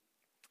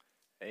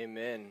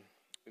Amen.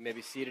 We may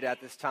be seated at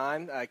this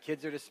time.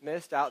 Kids are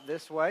dismissed out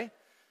this way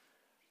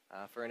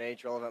for an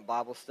age-relevant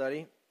Bible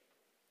study.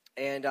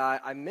 And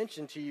I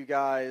mentioned to you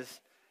guys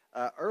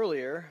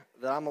earlier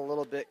that I'm a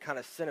little bit kind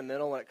of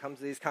sentimental when it comes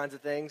to these kinds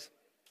of things.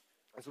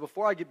 And so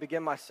before I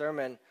begin my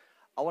sermon,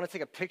 I want to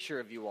take a picture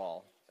of you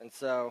all. And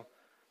so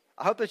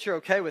I hope that you're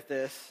okay with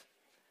this.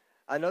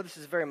 I know this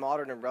is very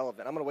modern and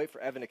relevant. I'm going to wait for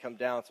Evan to come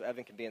down so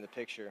Evan can be in the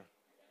picture.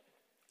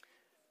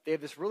 They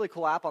have this really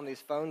cool app on these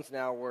phones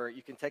now where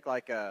you can take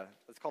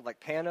it's called like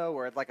Pano,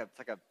 where it's like a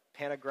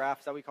pantograph,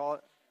 is that what we call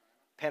it?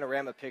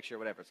 Panorama picture,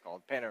 whatever it's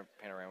called.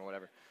 Panorama,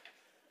 whatever.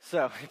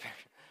 So,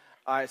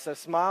 all right, so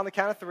smile on the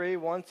count of three.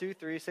 1, 2,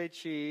 3, say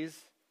cheese.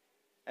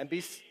 And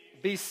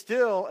be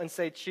still and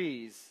say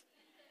cheese.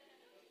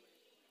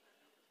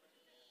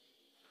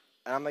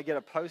 And I'm going to get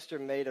a poster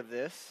made of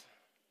this.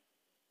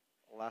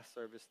 Last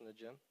service in the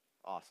gym.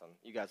 Awesome.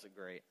 You guys are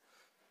great.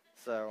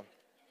 So,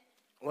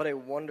 what a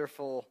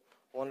wonderful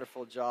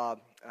job.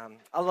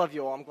 I love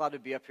you all. I'm glad to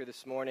be up here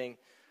this morning.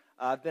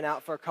 I've been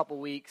out for a couple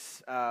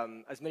weeks.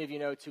 As many of you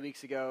know, 2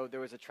 weeks ago, there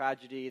was a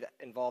tragedy that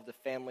involved a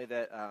family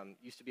that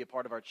used to be a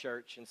part of our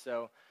church. And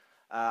so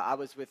I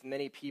was with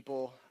many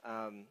people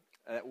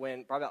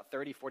probably about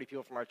 30, 40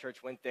 people from our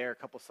church went there a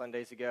couple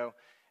Sundays ago.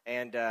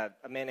 And a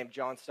man named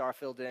John Starr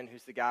filled in,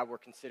 who's the guy we're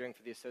considering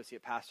for the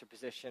associate pastor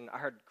position. I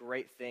heard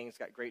great things,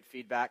 got great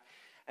feedback.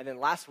 And then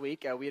last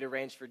week, we had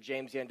arranged for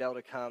James Yandel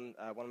to come,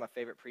 one of my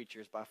favorite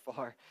preachers by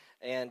far,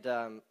 and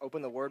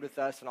open the Word with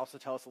us and also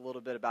tell us a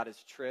little bit about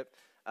his trip.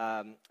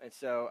 And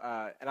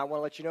I want to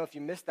let you know, if you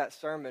missed that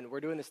sermon,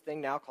 we're doing this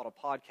thing now called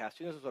a podcast.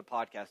 Who knows what a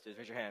podcast is?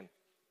 Raise your hand.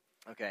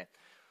 Okay.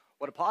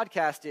 What a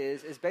podcast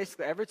is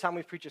basically every time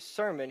we preach a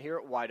sermon here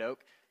at White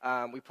Oak,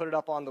 we put it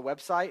up on the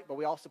website, but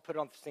we also put it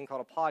on this thing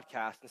called a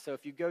podcast. And so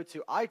if you go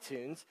to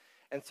iTunes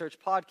and search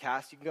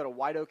podcast, you can go to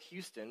White Oak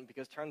Houston,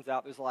 because it turns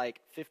out there's like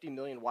 50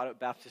 million White Oak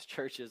Baptist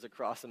churches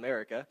across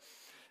America.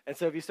 And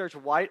so if you search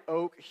White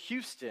Oak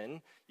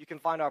Houston, you can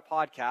find our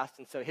podcast.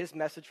 And so his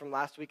message from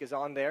last week is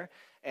on there,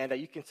 and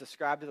you can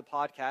subscribe to the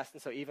podcast.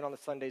 And so even on the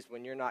Sundays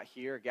when you're not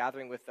here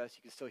gathering with us,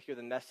 you can still hear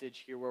the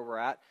message, hear where we're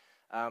at.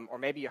 Or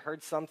maybe you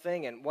heard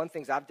something, and one of the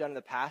things I've done in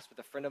the past with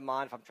a friend of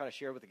mine, if I'm trying to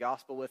share with the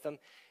gospel with them,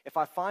 if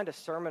I find a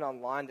sermon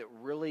online that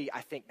really,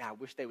 I think, I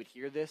wish they would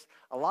hear this,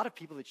 a lot of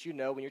people that you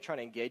know, when you're trying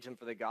to engage them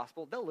for the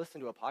gospel, they'll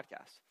listen to a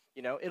podcast.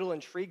 You know, it'll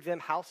intrigue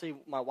them. Halsey,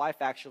 my wife,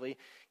 actually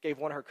gave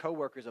one of her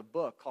coworkers a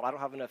book called I Don't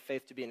Have Enough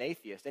Faith to Be an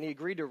Atheist, and he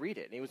agreed to read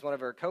it, and he was one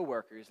of her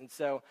coworkers. And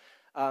so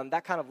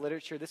that kind of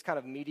literature, this kind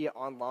of media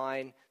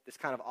online, this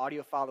kind of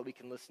audio file that we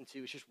can listen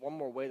to, is just one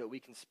more way that we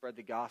can spread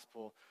the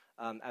gospel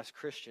as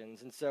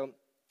Christians. And so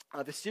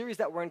the series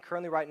that we're in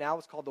currently right now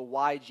is called the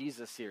Why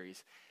Jesus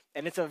series.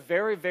 And it's a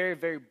very, very,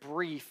 very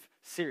brief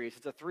series.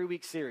 It's a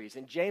 3-week series.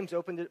 And James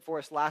opened it for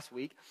us last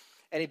week.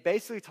 And he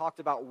basically talked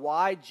about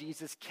why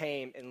Jesus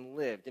came and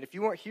lived. And if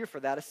you weren't here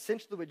for that,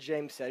 essentially what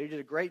James said, he did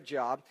a great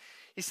job.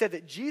 He said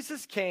that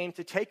Jesus came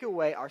to take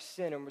away our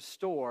sin and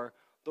restore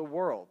the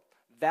world.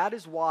 That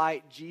is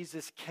why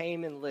Jesus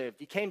came and lived.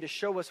 He came to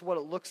show us what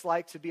it looks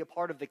like to be a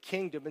part of the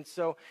kingdom. And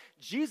so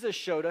Jesus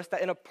showed us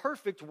that in a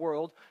perfect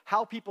world,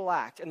 how people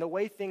act and the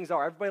way things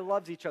are. Everybody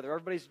loves each other.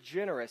 Everybody's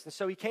generous. And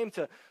so he came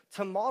to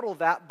model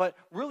that, but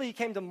really he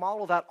came to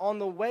model that on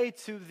the way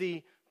to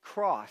the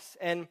cross.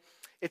 And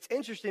it's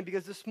interesting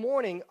because this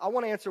morning, I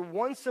want to answer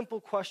one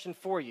simple question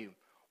for you.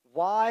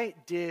 Why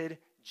did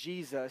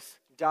Jesus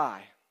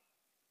die?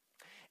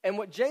 And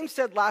what James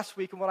said last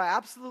week, and what I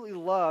absolutely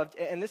loved,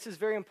 and this is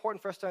very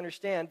important for us to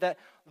understand, that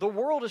the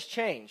world has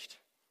changed.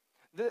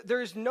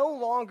 There is no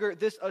longer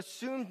this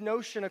assumed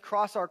notion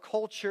across our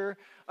culture,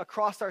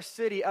 across our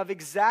city, of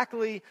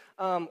exactly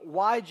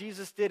why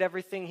Jesus did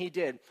everything he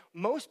did.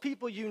 Most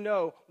people you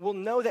know will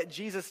know that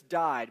Jesus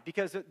died,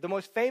 because the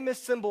most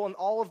famous symbol in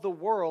all of the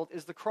world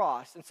is the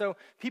cross. And so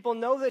people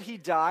know that he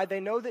died, they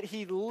know that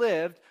he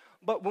lived,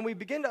 but when we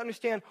begin to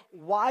understand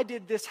why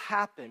did this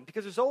happen,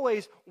 because there's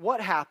always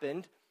what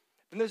happened,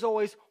 and there's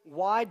always,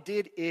 why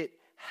did it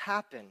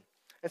happen?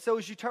 And so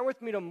as you turn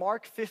with me to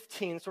Mark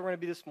 15, that's where we're going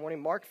to be this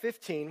morning, Mark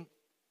 15,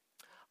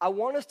 I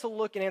want us to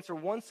look and answer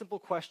one simple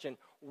question.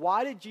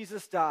 Why did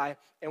Jesus die,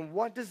 and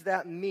what does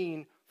that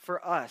mean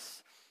for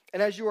us?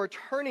 And as you are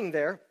turning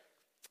there,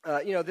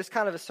 this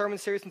kind of a sermon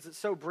series, since it's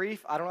so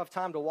brief, I don't have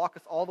time to walk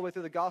us all the way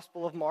through the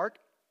Gospel of Mark,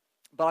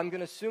 but I'm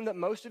going to assume that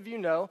most of you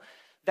know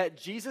that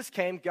Jesus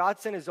came, God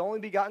sent his only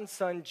begotten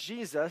Son,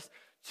 Jesus,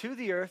 to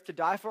the earth to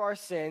die for our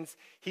sins.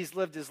 He's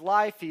lived his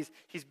life.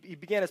 He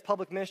began his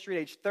public ministry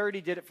at age 30,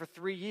 did it for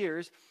 3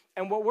 years.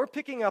 And what we're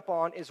picking up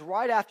on is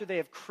right after they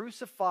have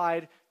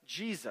crucified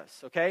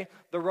Jesus, okay?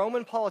 The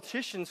Roman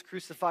politicians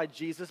crucified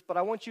Jesus, but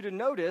I want you to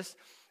notice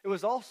it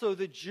was also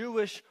the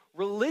Jewish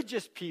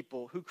religious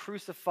people who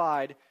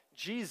crucified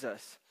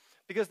Jesus.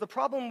 Because the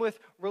problem with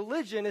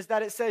religion is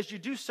that it says you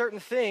do certain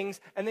things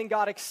and then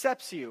God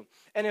accepts you.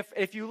 And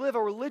if you live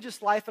a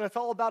religious life and it's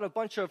all about a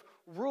bunch of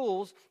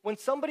rules, when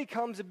somebody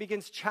comes and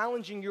begins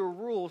challenging your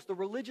rules, the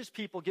religious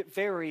people get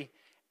very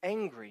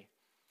angry.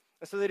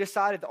 And so they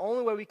decided the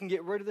only way we can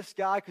get rid of this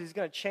guy, because he's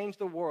going to change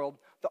the world,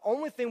 the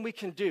only thing we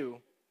can do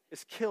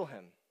is kill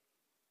him.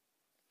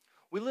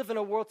 We live in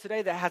a world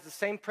today that has the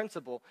same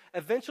principle.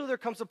 Eventually there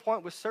comes a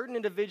point with certain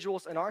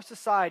individuals in our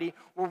society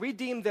where we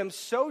deem them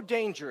so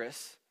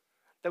dangerous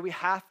that we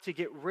have to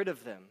get rid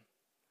of them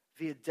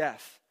via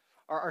death.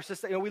 Our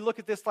society, we look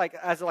at this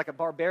as a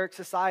barbaric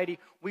society.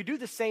 We do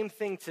the same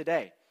thing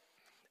today.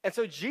 And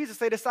so Jesus,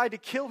 they decided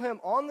to kill him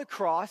on the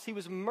cross. He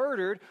was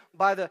murdered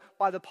by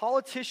the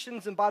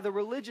politicians and by the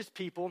religious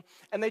people,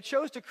 and they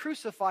chose to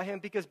crucify him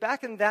because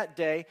back in that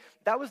day,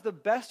 that was the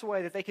best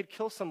way that they could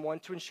kill someone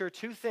to ensure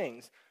two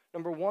things.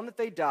 Number one, that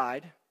they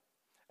died,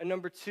 and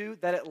number two,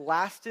 that it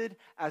lasted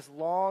as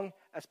long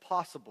as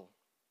possible.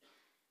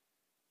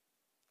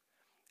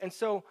 And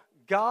so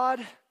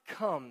God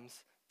comes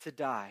to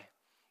die.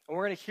 And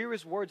we're going to hear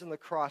his words on the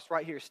cross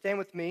right here. Stand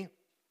with me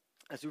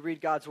as we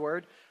read God's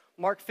word.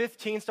 Mark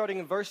 15, starting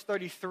in verse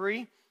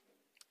 33. If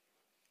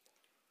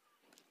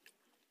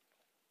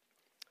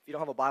you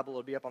don't have a Bible,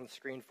 it'll be up on the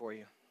screen for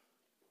you.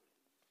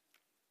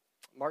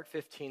 Mark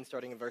 15,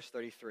 starting in verse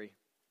 33.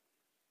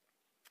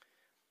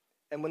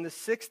 And when the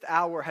 6th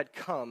hour had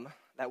come,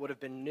 that would have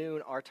been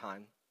noon our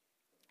time,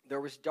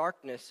 there was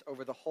darkness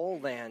over the whole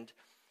land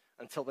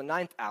until the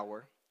 9th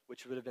hour,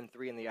 which would have been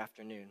 3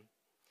 p.m.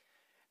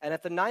 And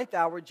at the 9th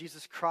hour,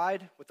 Jesus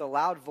cried with a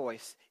loud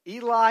voice,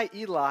 Eli,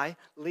 Eli,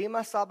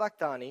 lema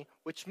sabachthani,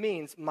 which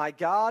means, my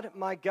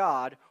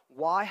God,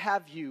 why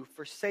have you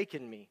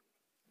forsaken me?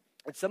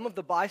 And some of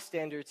the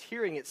bystanders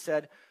hearing it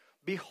said,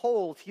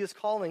 behold, he is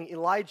calling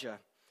Elijah.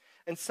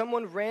 And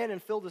someone ran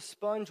and filled a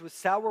sponge with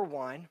sour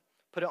wine,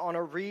 put it on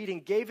a reed,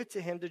 and gave it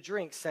to him to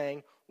drink,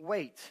 saying,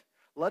 wait,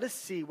 let us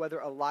see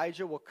whether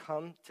Elijah will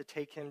come to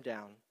take him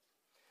down.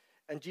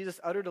 And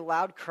Jesus uttered a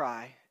loud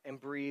cry and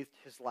breathed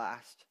his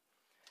last.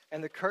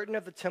 And the curtain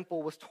of the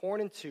temple was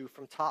torn in two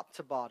from top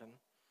to bottom.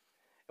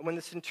 And when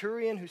the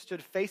centurion who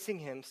stood facing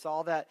him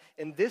saw that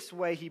in this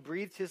way he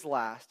breathed his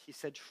last, he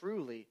said,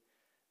 truly,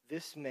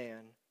 this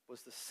man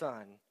was the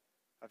Son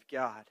of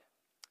God.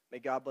 May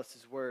God bless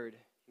his word.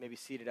 You may be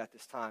seated at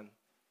this time.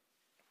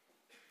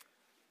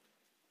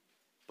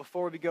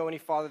 Before we go any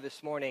farther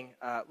this morning,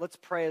 let's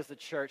pray as the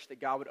church that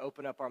God would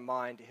open up our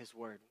mind to his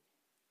word.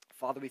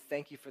 Father, we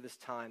thank you for this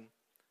time.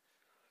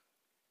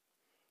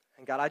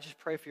 And God, I just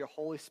pray for your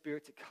Holy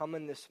Spirit to come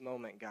in this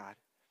moment, God,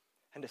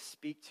 and to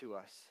speak to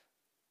us.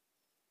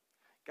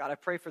 God, I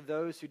pray for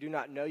those who do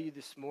not know you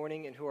this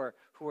morning and who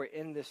are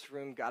in this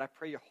room. God, I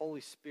pray your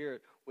Holy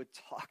Spirit would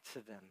talk to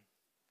them.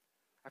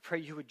 I pray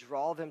you would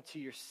draw them to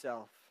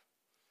yourself.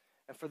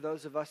 And for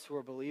those of us who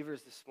are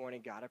believers this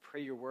morning, God, I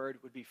pray your word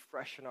would be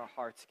fresh in our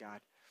hearts,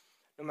 God.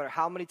 No matter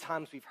how many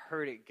times we've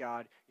heard it,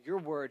 God, your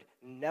word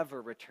never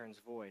returns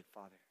void,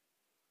 Father.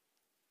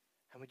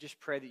 And we just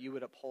pray that you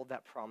would uphold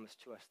that promise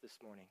to us this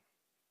morning.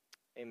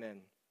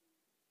 Amen.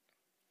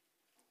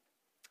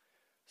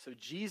 So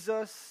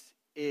Jesus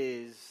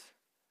is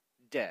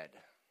dead.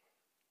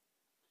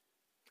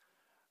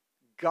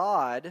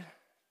 God,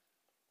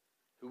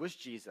 who was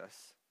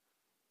Jesus,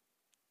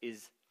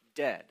 is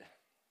dead.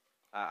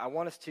 I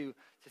want us to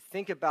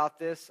think about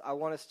this. I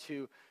want us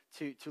to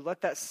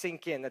let that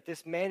sink in, that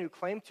this man who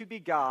claimed to be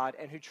God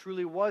and who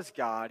truly was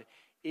God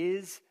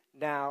is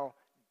now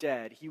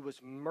dead. He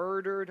was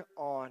murdered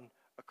on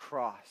a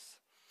cross.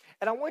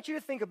 And I want you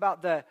to think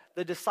about the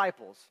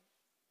disciples.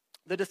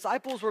 The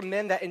disciples were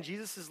men that in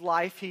Jesus'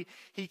 life,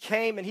 he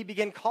came and he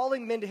began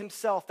calling men to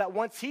himself, that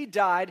once he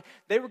died,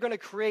 they were going to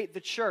create the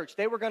church.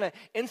 They were going to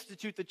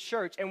institute the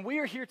church. And we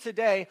are here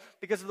today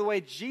because of the way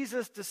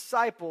Jesus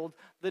discipled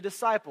the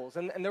disciples.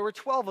 And there were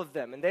 12 of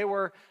them, and they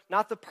were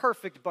not the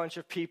perfect bunch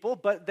of people,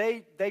 but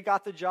they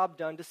got the job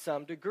done to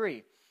some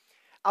degree.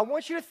 I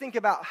want you to think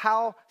about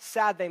how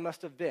sad they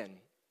must have been.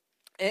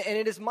 And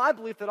it is my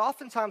belief that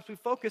oftentimes we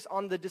focus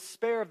on the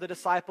despair of the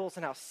disciples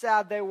and how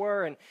sad they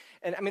were. And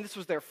I mean, this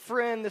was their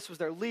friend, this was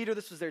their leader,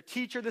 this was their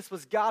teacher, this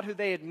was God who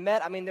they had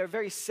met. I mean, they're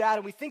very sad,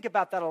 and we think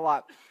about that a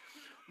lot.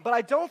 But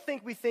I don't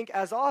think we think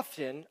as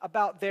often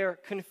about their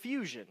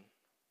confusion.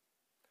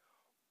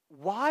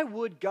 Why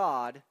would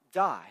God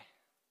die?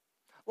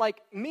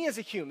 Like me as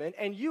a human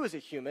and you as a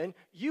human,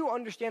 you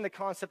understand the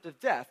concept of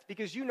death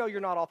because you know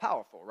you're not all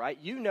powerful, right?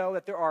 You know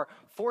that there are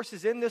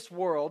forces in this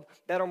world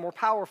that are more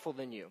powerful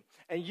than you.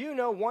 And you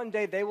know one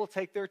day they will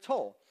take their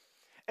toll.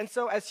 And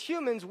so as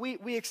humans,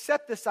 we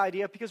accept this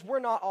idea because we're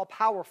not all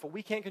powerful.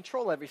 We can't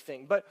control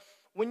everything. But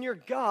when you're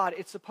God,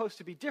 it's supposed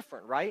to be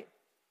different, right?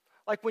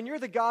 Like when you're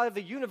the God of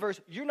the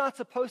universe, you're not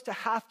supposed to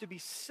have to be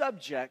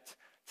subject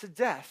to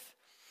death.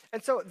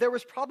 And so there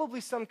was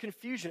probably some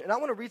confusion. And I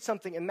want to read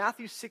something in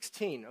Matthew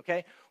 16,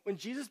 okay? When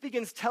Jesus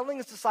begins telling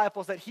his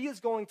disciples that he is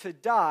going to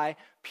die,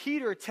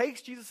 Peter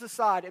takes Jesus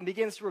aside and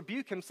begins to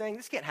rebuke him, saying,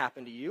 this can't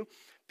happen to you.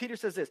 Peter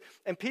says this,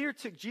 and Peter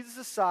took Jesus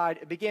aside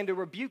and began to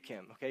rebuke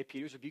him. Okay,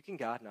 Peter's rebuking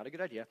God, not a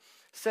good idea,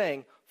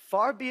 saying,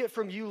 far be it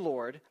from you,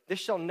 Lord, this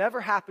shall never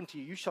happen to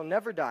you. You shall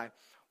never die.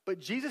 But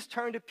Jesus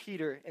turned to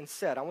Peter and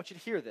said, I want you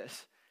to hear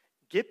this,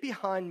 get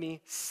behind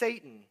me,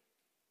 Satan.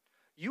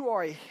 You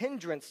are a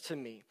hindrance to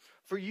me,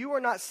 for you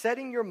are not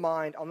setting your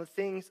mind on the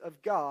things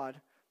of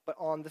God, but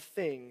on the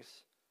things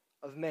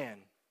of man.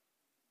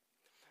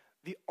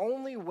 The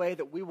only way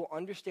that we will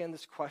understand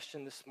this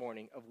question this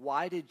morning of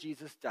why did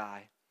Jesus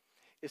die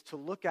is to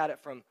look at it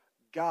from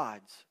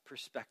God's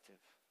perspective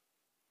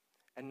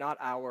and not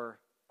our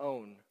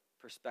own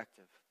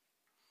perspective.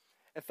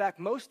 In fact,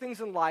 most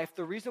things in life,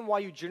 the reason why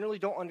you generally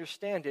don't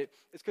understand it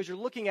is because you're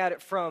looking at it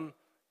from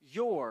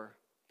your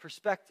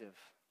perspective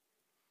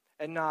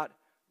and not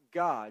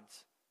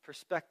God's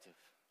perspective.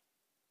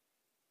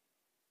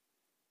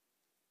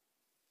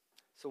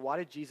 So why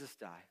did Jesus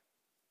die?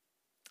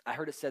 I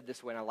heard it said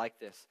this way, and I like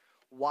this.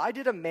 Why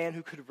did a man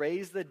who could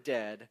raise the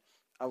dead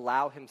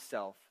allow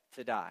himself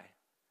to die?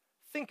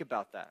 Think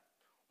about that.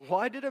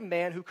 Why did a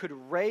man who could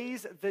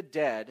raise the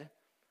dead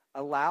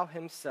allow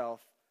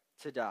himself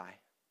to die?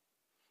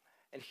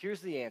 And here's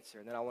the answer,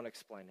 and then I want to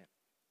explain it.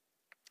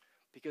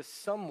 Because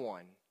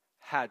someone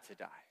had to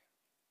die.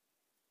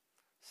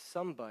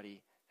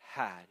 Somebody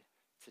had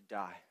to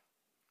die.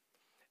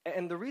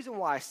 And the reason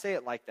why I say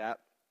it like that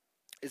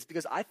is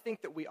because I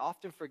think that we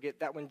often forget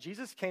that when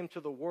Jesus came to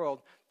the world,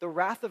 the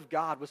wrath of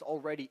God was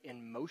already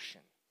in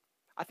motion.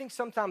 I think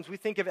sometimes we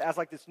think of it as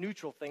like this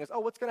neutral thing, as, oh,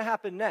 what's going to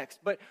happen next?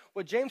 But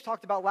what James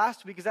talked about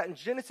last week is that in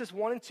Genesis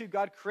 1 and 2,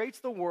 God creates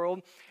the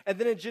world, and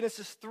then in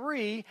Genesis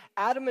 3,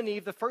 Adam and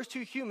Eve, the first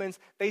two humans,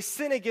 they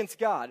sin against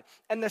God.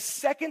 And the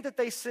second that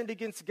they sinned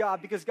against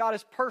God, because God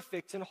is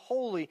perfect and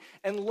holy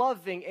and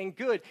loving and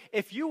good,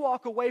 if you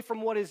walk away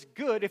from what is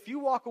good, if you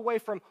walk away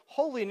from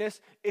holiness,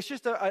 it's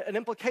just an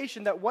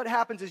implication that what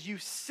happens is you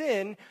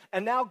sin,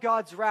 and now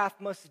God's wrath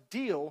must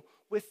deal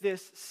with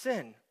this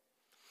sin.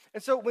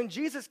 And so when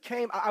Jesus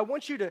came, I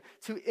want you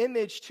to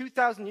image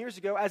 2,000 years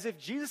ago as if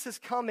Jesus is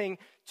coming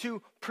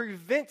to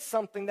prevent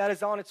something that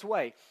is on its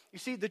way. You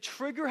see, the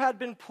trigger had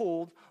been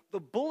pulled, the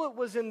bullet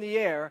was in the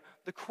air.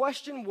 The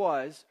question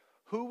was,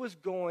 who was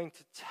going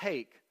to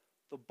take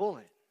the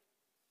bullet?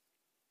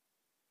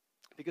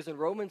 Because in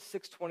Romans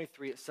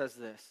 6:23 it says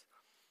this,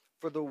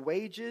 for the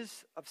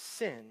wages of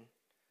sin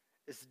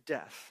is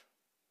death.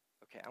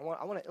 Okay, I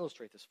want to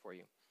illustrate this for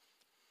you.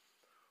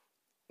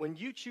 When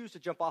you choose to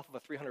jump off of a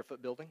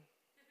 300-foot building,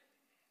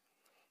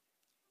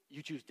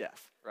 you choose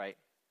death, right?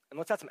 And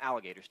let's add some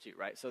alligators too,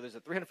 right? So there's a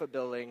 300-foot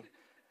building,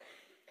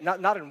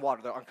 not in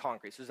water, they're on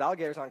concrete. So there's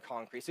alligators on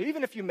concrete. So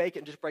even if you make it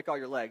and just break all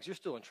your legs, you're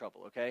still in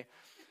trouble, okay?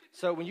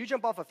 So when you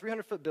jump off a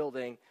 300-foot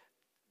building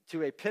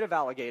to a pit of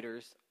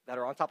alligators that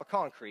are on top of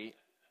concrete,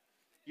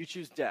 you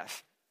choose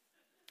death.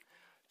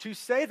 To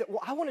say that,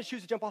 well, I want to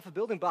choose to jump off a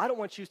building, but I don't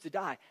want to choose to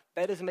die,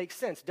 that doesn't make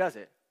sense, does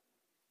it?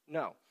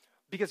 No,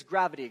 because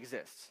gravity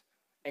exists.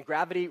 And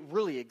gravity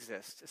really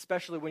exists,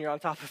 especially when you're on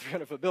top of a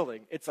 300-foot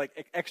building. It's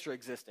like extra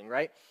existing,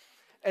 right?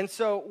 And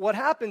so what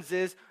happens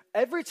is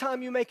every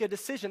time you make a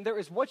decision, there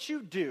is what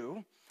you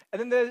do,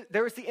 and then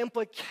there is the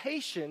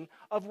implication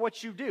of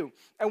what you do.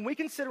 And we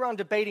can sit around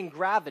debating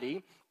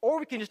gravity, or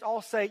we can just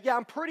all say, yeah,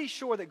 I'm pretty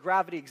sure that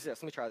gravity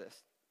exists. Let me try this.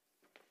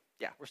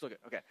 Yeah, we're still good.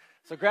 Okay.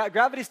 So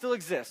gravity still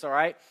exists, all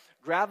right?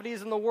 Gravity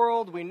is in the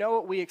world. We know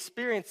it. We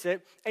experience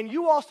it. And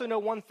you also know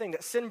one thing,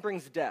 that sin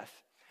brings death.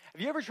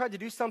 Have you ever tried to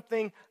do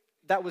something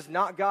that was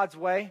not God's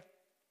way?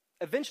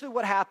 Eventually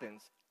what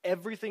happens?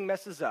 Everything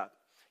messes up.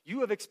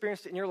 You have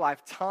experienced it in your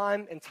life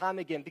time and time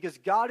again because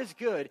God is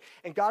good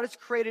and God has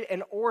created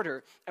an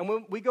order. And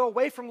when we go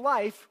away from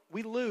life,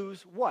 we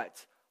lose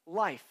what?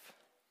 Life.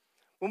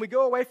 When we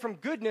go away from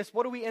goodness,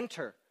 what do we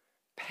enter?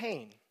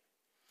 Pain.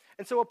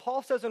 And so what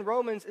Paul says in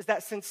Romans is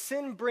that since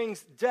sin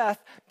brings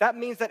death, that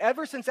means that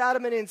ever since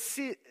Adam and Eve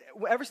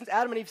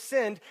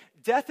sinned,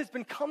 death has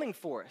been coming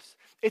for us.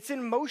 It's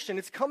in motion.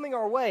 It's coming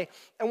our way.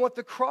 And what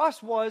the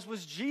cross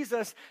was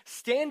Jesus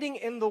standing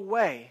in the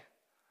way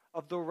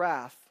of the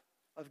wrath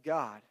of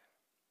God.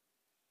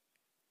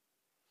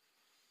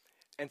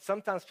 And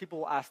sometimes people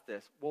will ask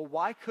this, well,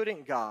 why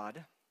couldn't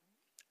God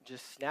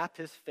just snap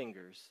his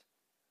fingers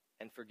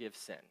and forgive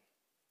sin?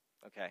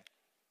 Okay.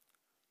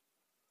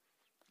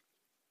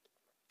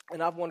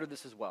 And I've wondered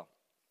this as well.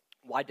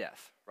 Why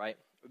death, right?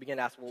 We begin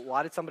to ask, well,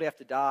 why did somebody have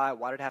to die?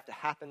 Why did it have to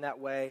happen that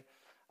way?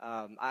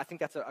 I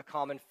think that's a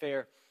common,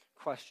 fair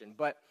question.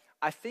 But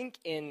I think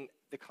in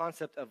the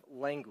concept of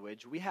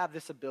language, we have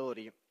this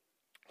ability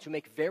to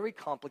make very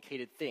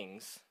complicated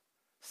things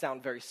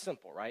sound very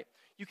simple, right?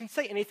 You can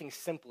say anything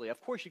simply.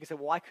 Of course, you can say,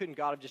 well, why couldn't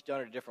God have just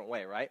done it a different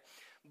way, right?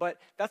 But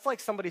that's like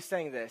somebody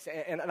saying this,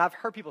 and I've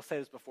heard people say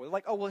this before. They're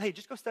like, oh, well, hey,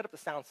 just go set up the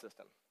sound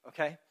system,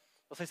 okay?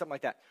 They'll say something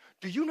like that.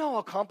 Do you know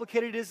how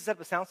complicated it is to set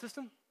up a sound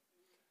system?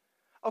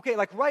 Okay,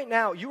 like right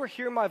now, you are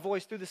hearing my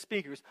voice through the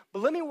speakers,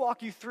 but let me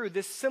walk you through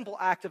this simple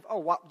act of,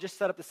 just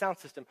set up the sound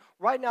system.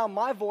 Right now,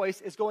 my voice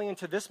is going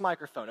into this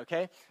microphone,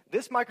 okay?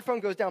 This microphone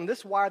goes down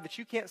this wire that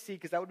you can't see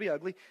because that would be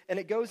ugly, and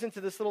it goes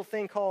into this little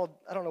thing called,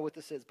 I don't know what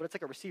this is, but it's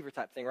like a receiver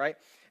type thing, right?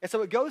 And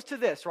so it goes to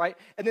this, right?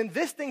 And then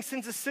this thing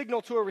sends a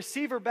signal to a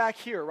receiver back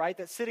here, right,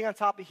 that's sitting on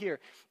top of here.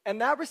 And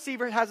that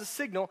receiver has a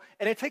signal,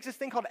 and it takes this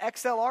thing called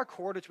XLR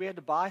cord, which we had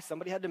to buy,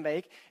 somebody had to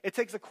make. It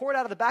takes a cord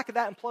out of the back of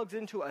that and plugs it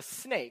into a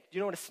snake. Do you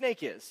know what a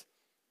snake is?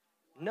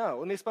 No.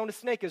 Let me explain what a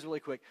snake is really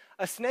quick.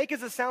 A snake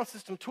is a sound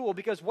system tool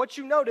because what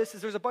you notice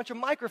is there's a bunch of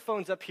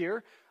microphones up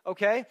here,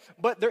 okay?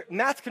 But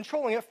Matt's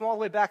controlling it from all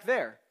the way back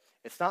there.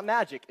 It's not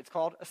magic. It's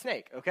called a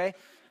snake, okay?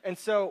 And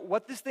so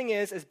what this thing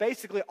is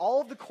basically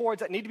all of the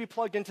cords that need to be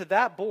plugged into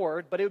that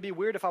board, but it would be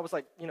weird if I was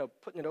like,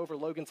 putting it over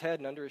Logan's head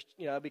and under his,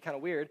 it'd be kind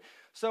of weird.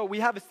 So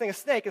we have this thing, a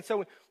snake, and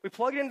so we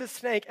plug it into the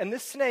snake, and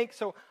this snake,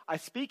 so I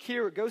speak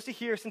here, it goes to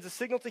here, sends a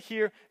signal to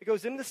here, it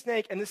goes into the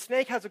snake, and the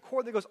snake has a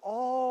cord that goes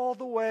all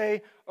the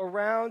way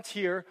around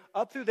here,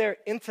 up through there,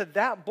 into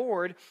that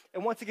board,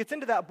 and once it gets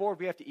into that board,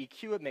 we have to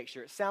EQ it, make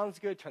sure it sounds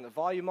good, turn the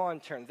volume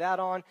on, turn that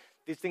on.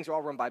 These things are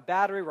all run by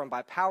battery, run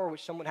by power,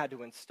 which someone had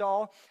to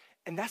install.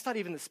 And that's not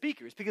even the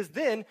speakers, because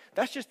then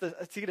that's just to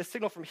get a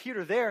signal from here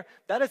to there.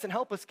 That doesn't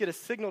help us get a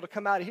signal to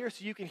come out of here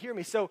so you can hear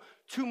me. So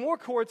 2 more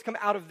cords come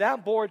out of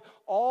that board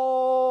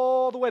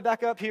all the way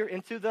back up here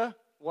into the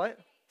what?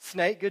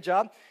 Snake, good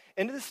job.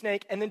 Into the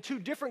snake, and then 2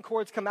 different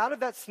cords come out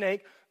of that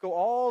snake, go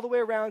all the way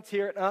around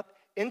here and up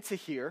into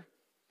here.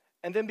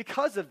 And then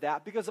because of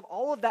that, because of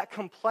all of that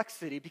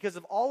complexity, because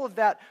of all of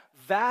that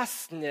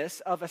vastness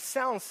of a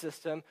sound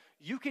system,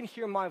 you can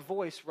hear my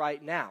voice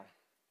right now.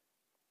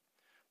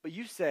 But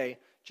you say,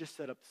 just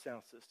set up the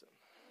sound system.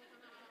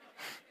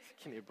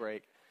 Give me a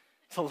break.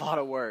 It's a lot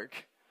of work.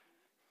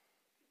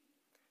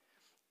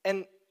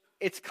 And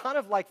it's kind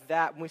of like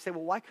that when we say,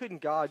 well, why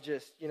couldn't God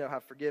just,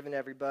 have forgiven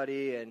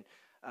everybody? And,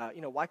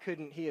 why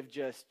couldn't he have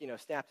just,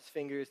 snapped his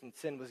fingers and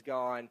sin was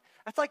gone?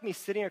 That's like me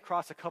sitting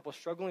across a couple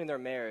struggling in their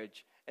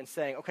marriage and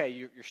saying, okay,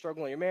 you're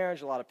struggling in your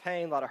marriage, a lot of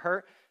pain, a lot of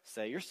hurt.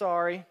 Say you're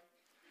sorry.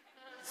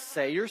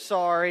 Say you're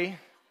sorry.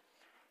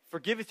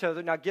 Forgive each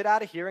other. Now get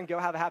out of here and go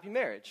have a happy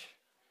marriage.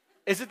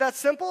 Is it that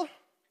simple?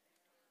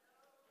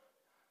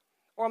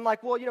 Or I'm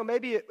like, well,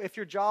 maybe if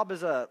your job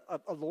is a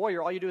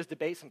lawyer, all you do is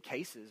debate some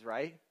cases,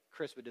 right?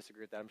 Chris would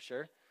disagree with that, I'm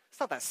sure. It's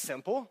not that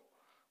simple.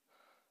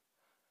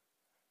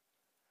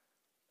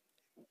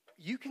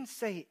 You can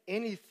say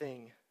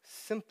anything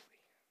simply.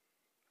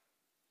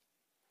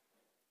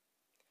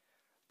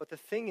 But the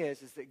thing is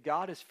that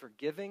God is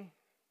forgiving,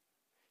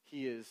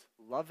 he is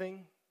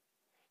loving,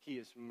 he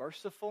is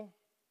merciful,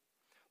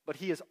 but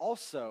he is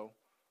also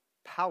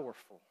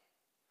powerful.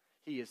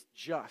 He is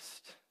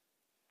just.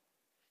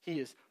 He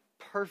is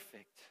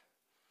perfect.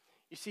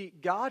 You see,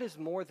 God is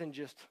more than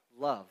just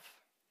love.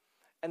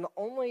 And the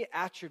only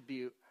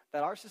attribute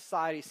that our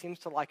society seems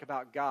to like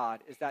about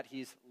God is that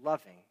he's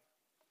loving.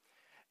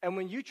 And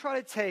when you try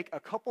to take a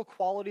couple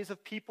qualities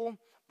of people,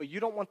 but you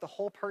don't want the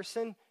whole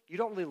person, you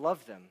don't really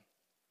love them.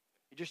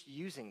 You're just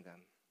using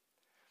them.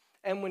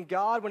 And when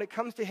it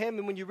comes to him,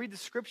 and when you read the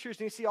scriptures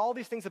and you see all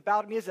these things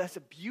about him, he has a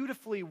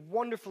beautifully,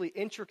 wonderfully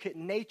intricate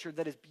nature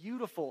that is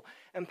beautiful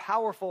and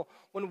powerful.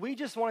 When we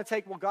just want to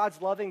take, well,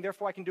 God's loving,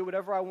 therefore I can do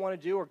whatever I want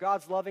to do, or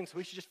God's loving, so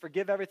we should just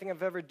forgive everything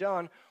I've ever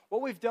done,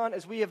 what we've done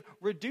is we have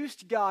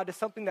reduced God to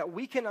something that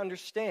we can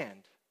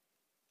understand.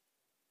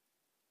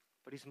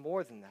 But he's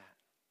more than that.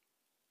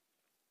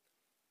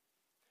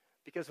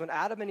 Because when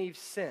Adam and Eve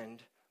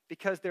sinned,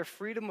 because their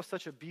freedom was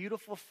such a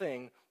beautiful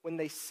thing, when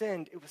they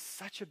sinned, it was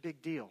such a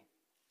big deal.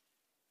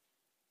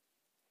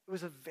 It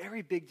was a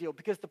very big deal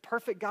because the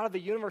perfect God of the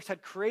universe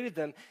had created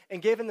them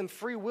and given them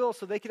free will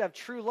so they could have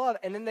true love.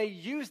 And then they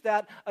used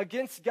that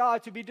against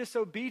God to be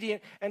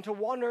disobedient and to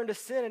wander into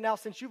sin. And now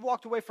since you've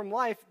walked away from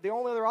life, the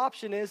only other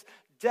option is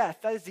death.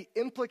 That is the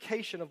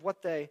implication of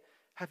what they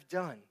have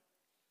done.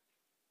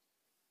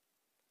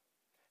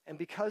 And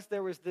because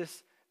there was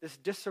this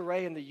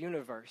disarray in the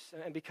universe,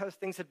 and because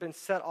things had been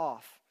set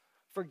off,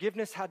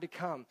 forgiveness had to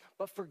come.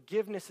 But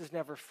forgiveness is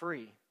never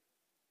free.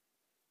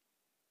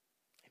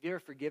 Have you ever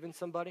forgiven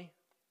somebody?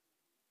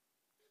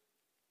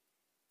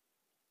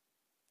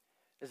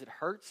 Does it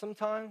hurt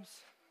sometimes?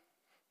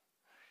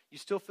 You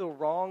still feel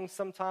wrong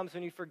sometimes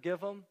when you forgive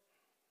them?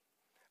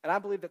 And I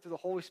believe that through the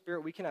Holy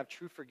Spirit we can have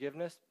true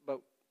forgiveness, but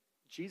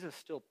Jesus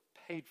still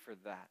paid for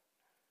that.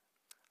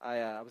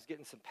 I was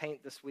getting some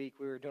paint this week.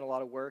 We were doing a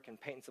lot of work and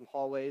painting some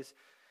hallways,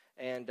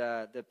 and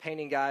the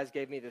painting guys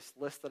gave me this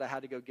list that I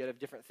had to go get of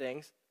different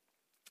things.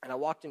 And I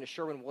walked into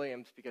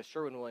Sherwin-Williams because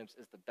Sherwin-Williams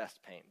is the best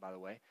paint, by the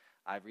way.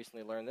 I've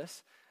recently learned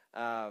this.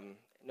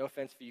 No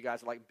offense for you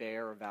guys like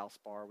Behr or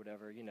Valspar or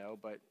whatever,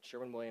 but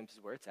Sherwin-Williams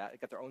is where it's at. They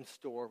got their own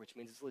store, which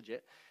means it's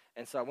legit.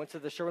 And so I went to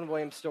the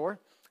Sherwin-Williams store,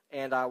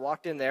 and I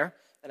walked in there,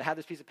 and I had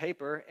this piece of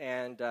paper,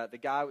 and the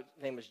guy, his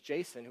name was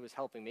Jason, who was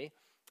helping me.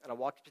 And I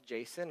walked up to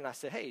Jason, and I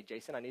said, hey,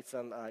 Jason, I need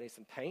some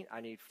paint.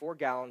 I need 4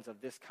 gallons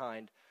of this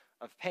kind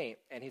of paint.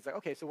 And he's like,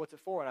 okay, so what's it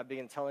for? And I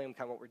began telling him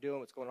kind of what we're doing,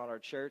 what's going on in our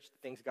church, the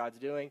things God's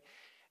doing.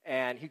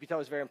 And he could tell I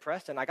was very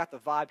impressed, and I got the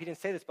vibe. He didn't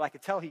say this, but I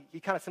could tell he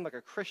kind of seemed like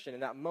a Christian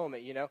in that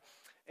moment,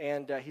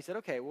 And he said,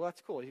 okay, well,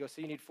 that's cool. He goes,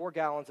 so you need 4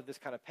 gallons of this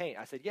kind of paint.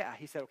 I said, yeah.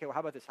 He said, okay, well, how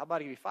about this? How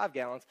about I give you 5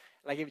 gallons,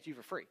 and I give it to you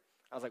for free?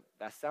 I was like,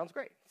 that sounds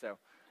great. So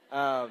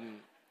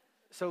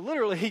so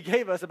literally he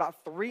gave us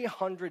about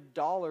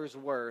 $300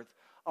 worth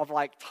of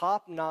like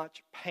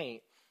top-notch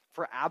paint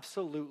for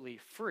absolutely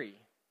free.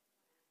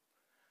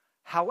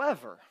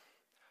 However,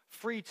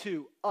 free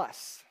to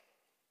us.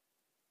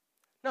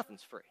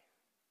 Nothing's free.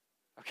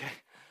 Okay?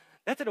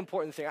 That's an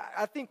important thing.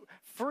 I think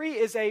free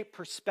is a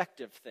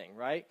perspective thing,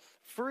 right?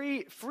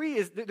 Free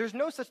is, there's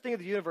no such thing in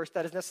the universe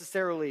that is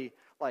necessarily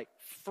like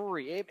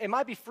free. It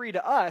might be free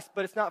to us,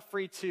 but it's not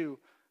free to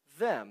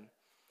them.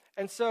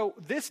 And so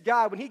this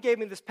guy, when he gave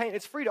me this paint,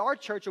 it's free to our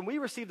church and we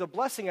received the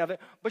blessing of it,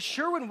 but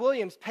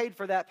Sherwin-Williams paid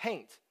for that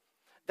paint.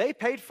 They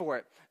paid for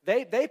it.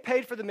 They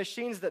paid for the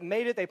machines that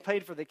made it. They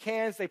paid for the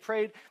cans. They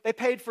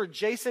paid for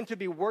Jason to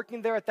be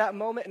working there at that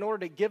moment in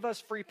order to give us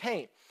free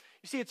paint.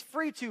 You see, it's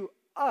free to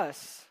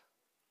us,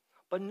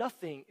 but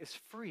nothing is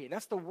free. And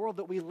that's the world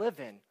that we live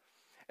in.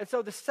 And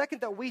so the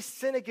second that we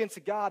sin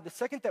against God, the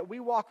second that we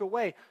walk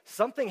away,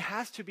 something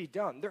has to be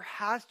done. There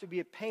has to be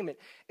a payment.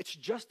 It's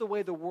just the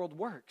way the world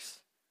works.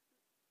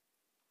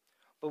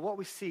 But what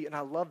we see, and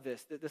I love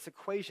this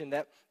equation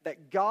that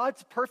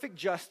God's perfect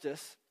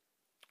justice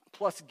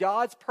plus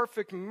God's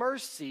perfect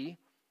mercy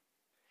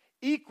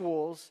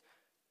equals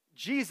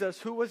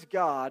Jesus, who was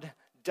God,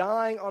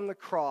 dying on the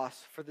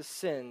cross for the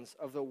sins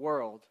of the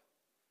world.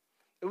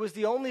 It was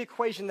the only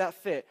equation that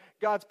fit.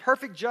 God's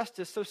perfect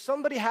justice, so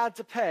somebody had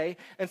to pay,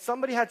 and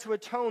somebody had to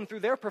atone through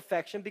their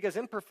perfection, because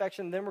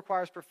imperfection then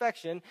requires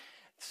perfection.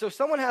 So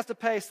someone has to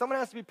pay, someone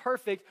has to be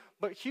perfect,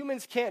 but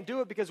humans can't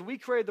do it because we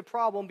created the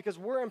problem, because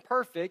we're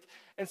imperfect.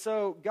 And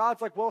so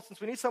God's like, well, since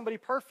we need somebody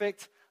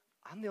perfect,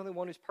 I'm the only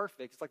one who's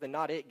perfect. It's like the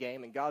not it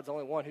game, and God's the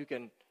only one who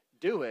can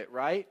do it,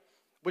 right?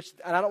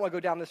 And I don't want to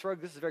go down this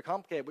road. This is very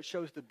complicated, which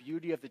shows the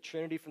beauty of the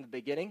Trinity from the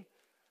beginning.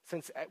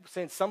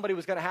 Since somebody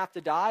was going to have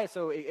to die,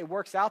 so it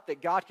works out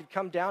that God could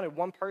come down in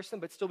one person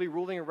but still be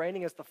ruling and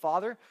reigning as the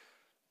Father.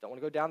 Don't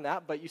want to go down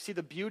that, but you see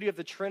the beauty of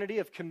the Trinity,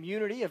 of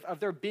community, of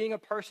there being a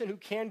person who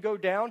can go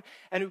down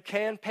and who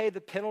can pay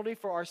the penalty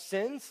for our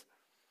sins.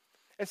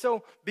 And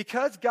so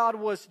because God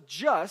was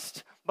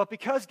just, but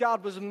because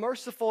God was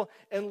merciful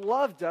and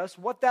loved us,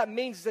 what that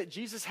means is that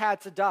Jesus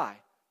had to die.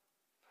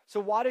 So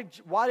why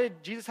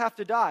did Jesus have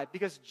to die?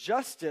 Because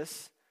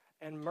justice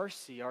and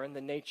mercy are in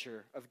the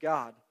nature of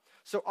God.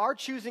 So our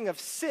choosing of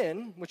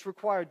sin, which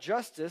required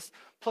justice,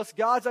 plus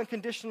God's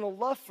unconditional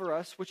love for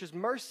us, which is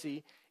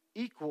mercy,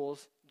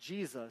 equals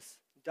Jesus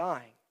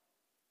dying.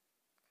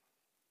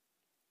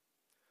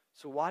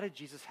 So why did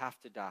Jesus have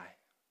to die?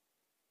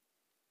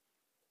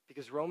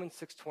 Because Romans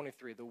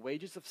 6:23, the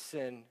wages of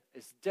sin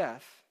is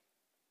death,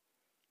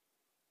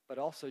 but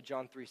also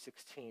John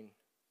 3:16,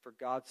 for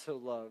God so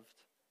loved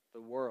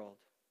the world.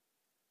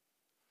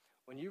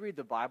 When you read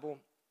the Bible,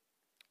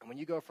 and when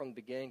you go from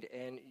beginning to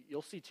end,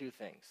 you'll see two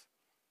things.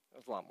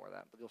 There's a lot more of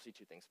that, but you'll see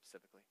two things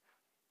specifically.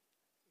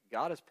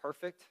 God is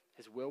perfect.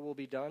 His will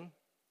be done,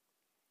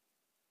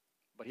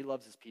 but he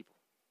loves his people.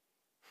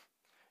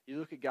 You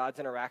look at God's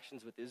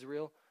interactions with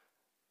Israel,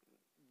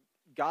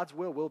 God's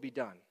will be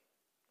done.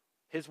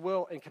 His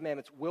will and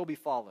commandments will be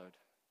followed.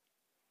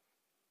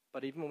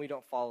 But even when we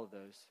don't follow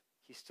those,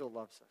 he still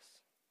loves us.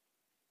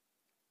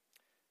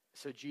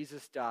 So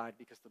Jesus died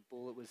because the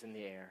bullet was in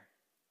the air.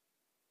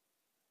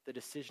 The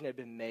decision had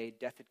been made.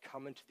 Death had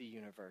come into the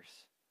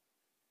universe.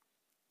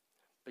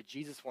 But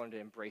Jesus wanted to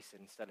embrace it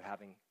instead of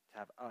having to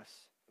have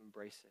us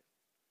embrace it.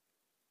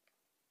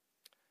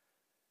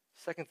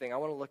 Second thing, I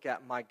want to look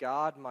at, my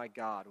God,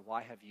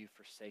 why have you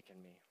forsaken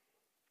me?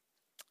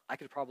 I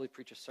could probably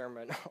preach a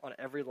sermon on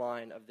every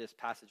line of this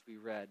passage we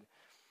read,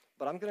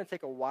 but I'm going to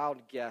take a wild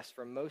guess.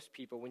 For most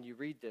people, when you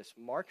read this,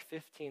 Mark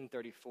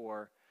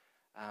 15:34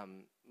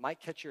 might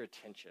catch your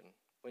attention.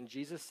 When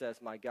Jesus says,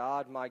 my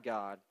God,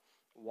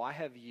 why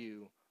have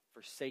you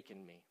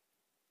forsaken me?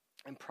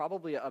 And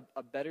probably a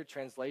better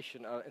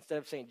translation, instead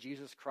of saying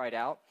Jesus cried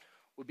out,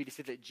 would be to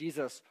say that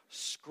Jesus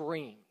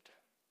screamed.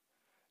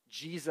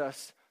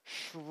 Jesus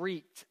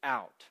shrieked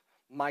out,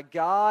 my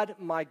God,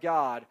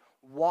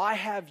 why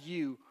have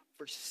you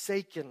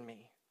forsaken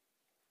me?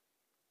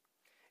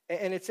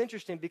 And it's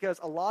interesting because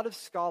a lot of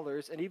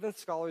scholars, and even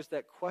scholars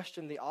that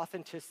question the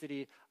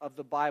authenticity of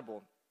the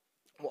Bible,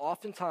 will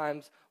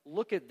oftentimes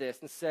look at this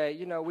and say,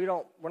 we're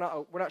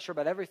not sure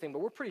about everything, but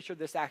we're pretty sure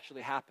this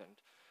actually happened.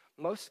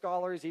 Most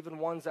scholars, even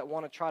ones that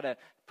want to try to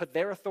put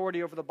their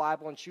authority over the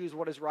Bible and choose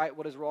what is right,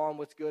 what is wrong,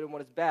 what's good, and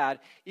what is bad,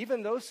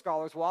 even those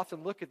scholars will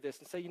often look at this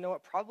and say,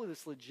 probably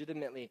this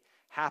legitimately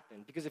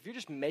happened. Because if you're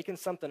just making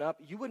something up,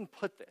 you wouldn't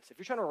put this. If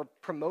you're trying to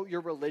promote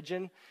your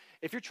religion,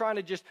 if you're trying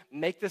to just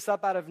make this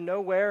up out of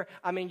nowhere,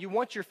 you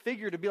want your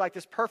figure to be like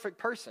this perfect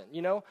person,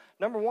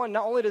 Number one,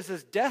 not only does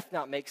his death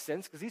not make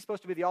sense, because he's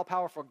supposed to be the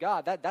all-powerful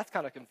God, that's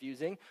kind of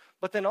confusing,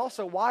 but then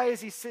also, why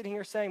is he sitting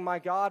here saying, my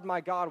God,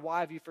 why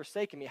have you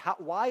forsaken me?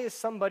 Why is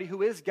somebody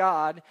who is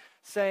God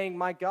saying,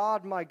 my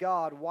God,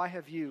 why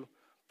have you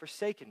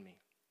forsaken me?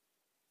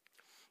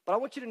 But I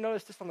want you to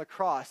notice this on the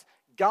cross.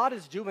 God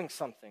is doing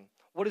something.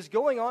 What is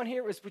going on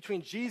here is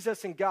between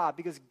Jesus and God,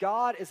 because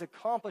God is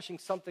accomplishing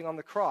something on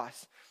the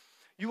cross.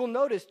 You will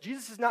notice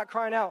Jesus is not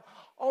crying out,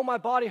 oh, my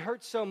body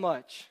hurts so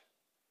much.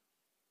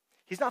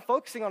 He's not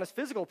focusing on his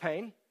physical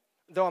pain,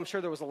 though I'm sure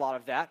there was a lot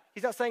of that.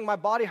 He's not saying, my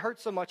body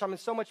hurts so much, I'm in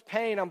so much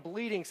pain, I'm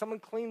bleeding, someone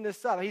clean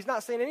this up. He's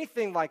not saying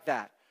anything like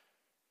that.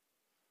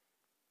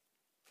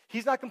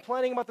 He's not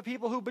complaining about the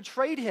people who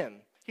betrayed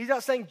him. He's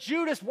not saying,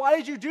 Judas, why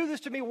did you do this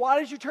to me? Why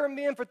did you turn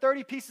me in for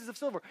 30 pieces of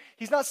silver?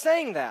 He's not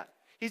saying that.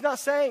 He's not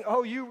saying,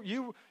 oh,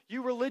 you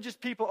religious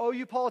people, oh,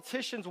 you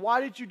politicians,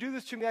 why did you do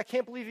this to me? I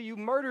can't believe that you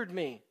murdered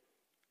me.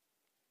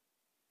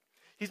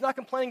 He's not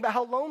complaining about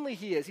how lonely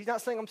he is. He's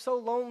not saying, I'm so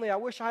lonely, I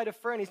wish I had a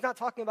friend. He's not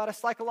talking about his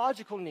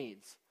psychological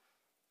needs.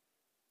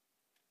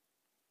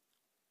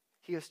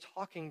 He is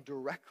talking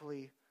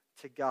directly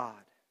to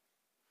God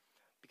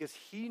because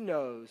he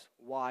knows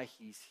why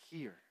he's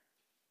here.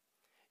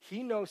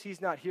 He knows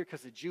he's not here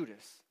because of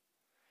Judas.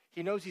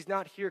 He knows he's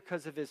not here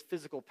because of his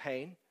physical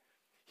pain.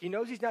 He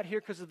knows he's not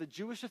here because of the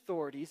Jewish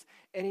authorities,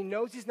 and he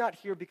knows he's not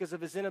here because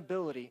of his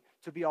inability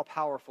to be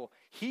all-powerful.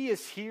 He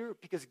is here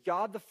because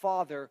God the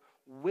Father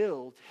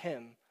willed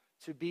him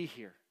to be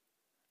here.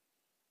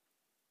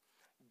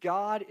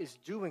 God is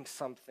doing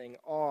something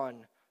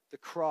on the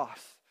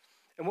cross.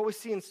 And what we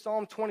see in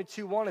Psalm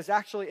 22:1 is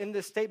actually in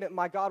this statement,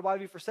 my God, why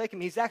have you forsaken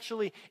me? He's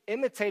actually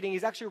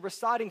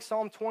reciting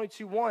Psalm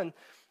 22:1,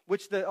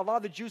 which a lot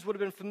of the Jews would have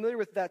been familiar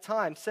with at that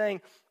time,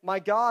 saying, my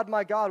God,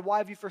 why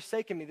have you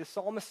forsaken me? The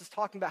psalmist is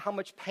talking about how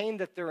much pain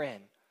that they're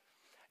in.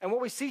 And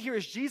what we see here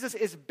is Jesus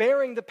is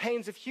bearing the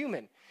pains of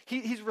human.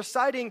 He's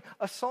reciting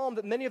a psalm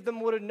that many of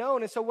them would have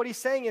known. And so what he's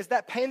saying is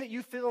that pain that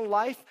you feel in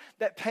life,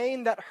 that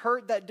pain, that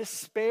hurt, that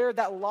despair,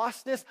 that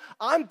lostness,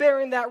 I'm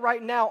bearing that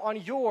right now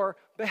on your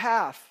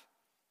behalf.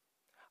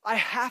 I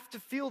have to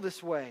feel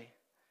this way.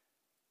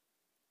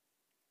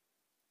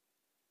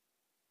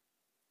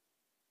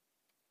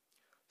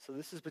 So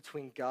this is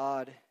between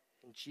God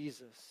and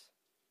Jesus,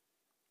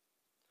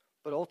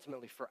 but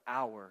ultimately for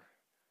our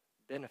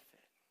benefit.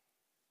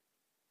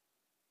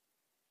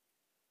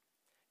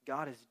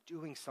 God is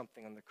doing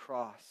something on the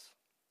cross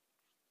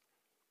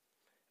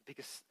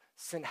because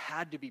sin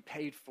had to be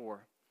paid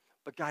for,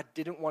 but God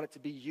didn't want it to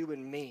be you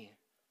and me.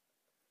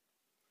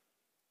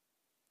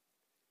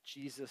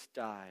 Jesus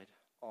died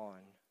on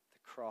the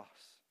cross.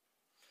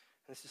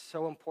 And this is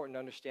so important to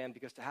understand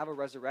because to have a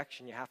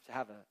resurrection, you have to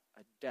have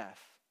a death.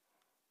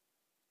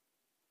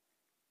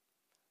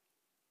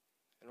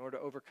 In order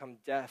to overcome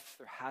death,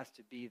 there has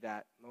to be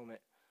that moment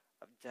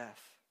of death.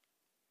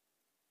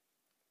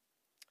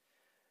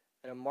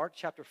 And in Mark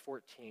chapter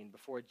 14,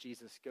 before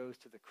Jesus goes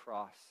to the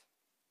cross,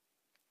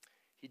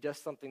 he does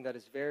something that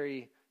is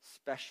very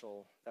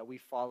special that we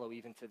follow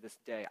even to this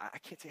day. I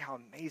can't tell you how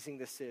amazing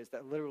this is,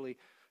 that literally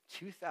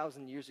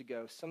 2,000 years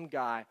ago, some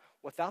guy,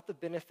 without the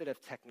benefit of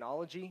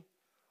technology,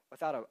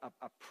 without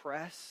a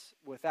press,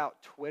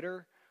 without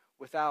Twitter,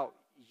 without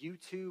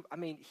YouTube,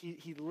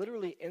 he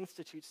literally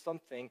institutes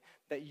something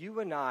that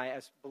you and I,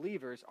 as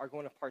believers, are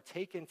going to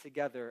partake in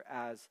together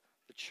as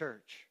the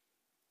church.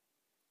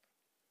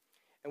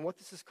 And what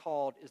this is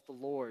called is the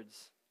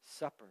Lord's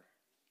Supper.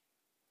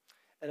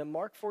 And in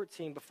Mark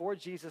 14, before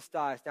Jesus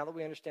dies, now that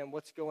we understand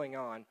what's going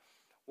on,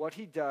 what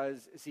he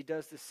does is he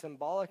does this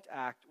symbolic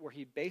act where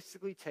he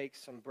basically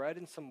takes some bread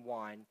and some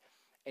wine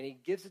and he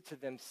gives it to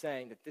them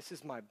saying that this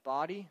is my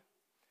body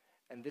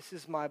and this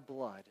is my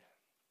blood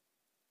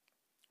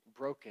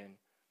broken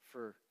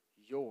for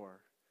your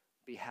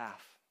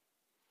behalf,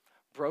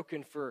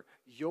 broken for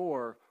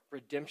your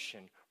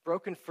redemption,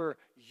 broken for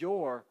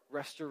your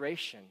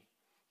restoration,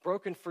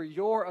 broken for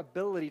your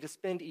ability to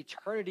spend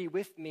eternity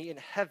with me in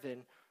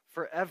heaven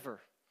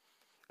forever.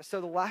 So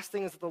the last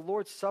thing is that the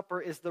Lord's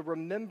Supper is the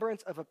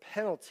remembrance of a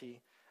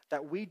penalty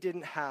that we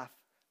didn't have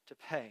to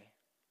pay.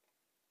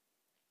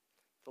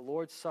 The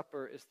Lord's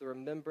Supper is the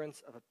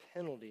remembrance of a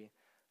penalty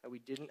that we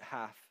didn't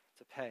have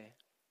to pay.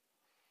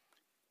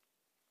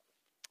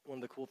 One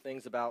of the cool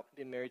things about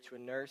being married to a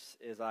nurse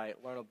is I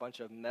learn a bunch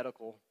of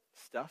medical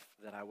stuff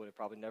that I would have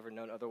probably never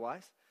known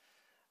otherwise.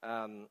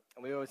 And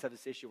we always have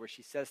this issue where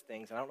she says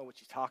things, and I don't know what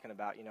she's talking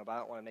about, but I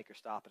don't want to make her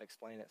stop and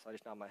explain it, so I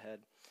just nod my head.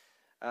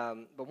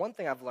 But one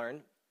thing I've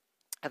learned,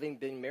 having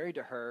been married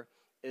to her,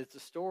 is the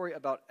story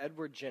about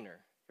Edward Jenner.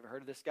 You ever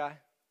heard of this guy?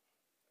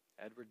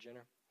 Edward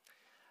Jenner?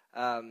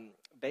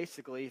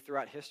 Basically,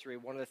 throughout history,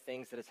 one of the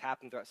things that has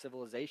happened throughout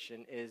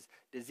civilization is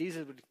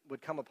diseases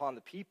would come upon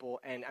the people,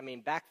 and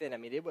back then,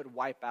 it would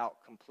wipe out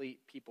complete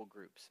people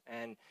groups,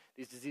 and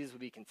these diseases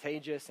would be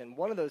contagious, and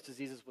one of those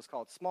diseases was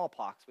called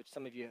smallpox, which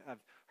some of you have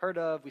heard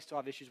of. We still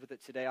have issues with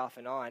it today off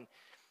and on,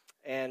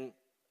 and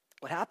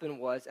what happened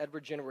was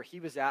Edward Jenner, where he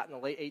was at in the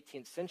late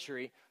 18th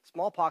century,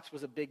 smallpox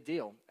was a big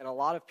deal, and a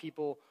lot of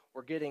people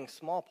were getting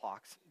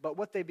smallpox, but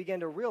what they began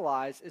to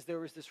realize is there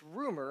was this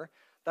rumor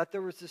that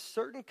there was this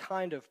certain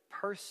kind of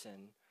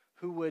person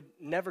who would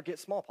never get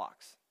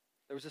smallpox.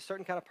 There was a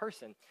certain kind of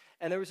person.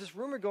 And there was this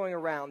rumor going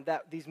around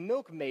that these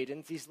milk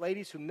maidens, these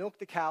ladies who milk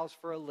the cows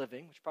for a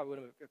living, which probably would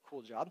have been a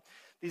cool job,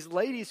 these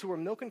ladies who were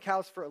milking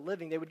cows for a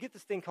living, they would get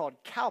this thing called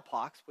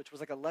cowpox, which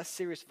was like a less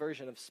serious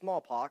version of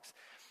smallpox.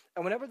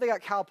 And whenever they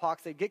got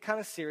cowpox, they'd get kind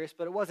of serious,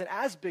 but it wasn't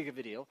as big of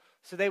a deal,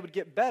 so they would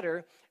get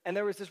better. And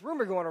there was this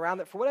rumor going around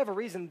that for whatever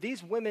reason,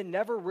 these women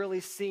never really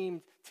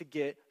seemed to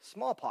get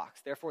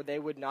smallpox. Therefore, they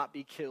would not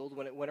be killed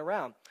when it went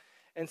around.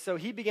 And so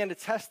he began to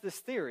test this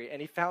theory, and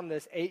he found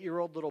this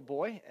 8-year-old little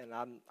boy, and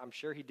I'm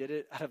sure he did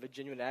it out of a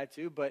genuine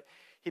attitude, but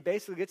he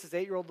basically gets his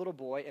 8-year-old little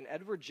boy, and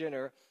Edward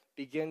Jenner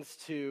begins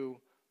to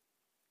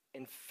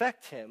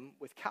infect him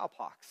with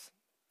cowpox.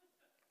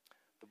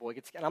 The boy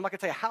gets, and I'm not going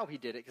to tell you how he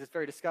did it because it's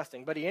very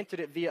disgusting, but he entered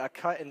it via a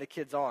cut in the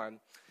kid's arm.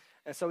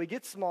 And so he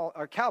gets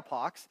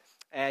cowpox,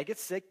 and he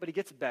gets sick, but he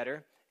gets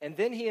better. And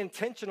then he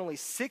intentionally,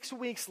 6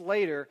 weeks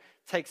later,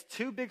 takes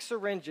 2 big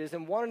syringes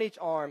and 1 on each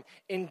arm,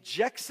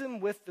 injects him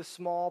with the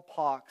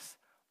smallpox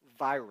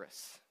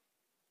virus.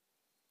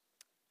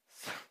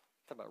 So,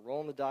 talk about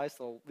rolling the dice,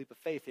 a little leap of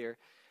faith here.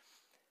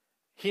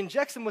 He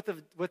injects him with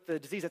the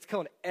disease that's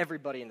killing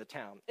everybody in the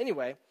town.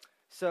 Anyway,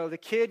 so the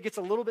kid gets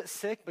a little bit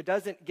sick, but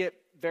doesn't get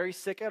very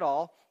sick at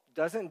all,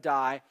 doesn't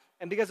die.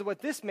 And because of what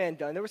this man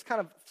done, there was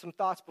kind of some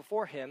thoughts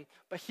before him,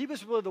 but he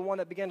was really the one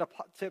that began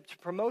to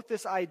promote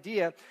this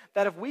idea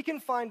that if we can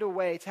find a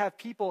way to have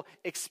people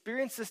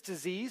experience this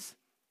disease,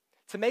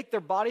 to make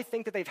their body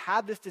think that they've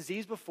had this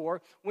disease before,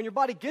 when your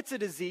body gets a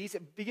disease,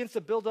 it begins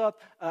to build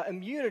up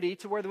immunity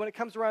to where when it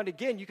comes around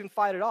again, you can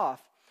fight it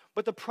off.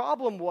 But the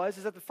problem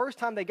is that the first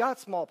time they got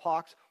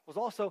smallpox was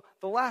also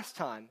the last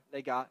time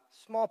they got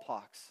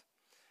smallpox.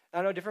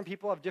 I know different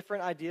people have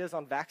different ideas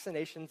on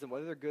vaccinations and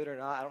whether they're good or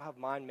not. I don't have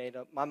my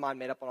mind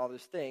made up on all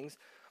those things.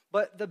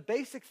 But the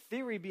basic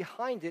theory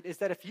behind it is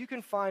that if you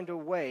can find a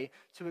way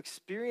to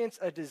experience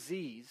a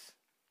disease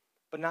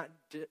but not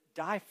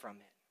die from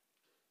it,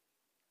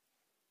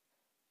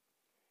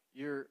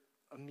 you're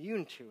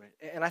immune to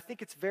it. And I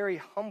think it's very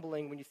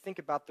humbling when you think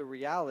about the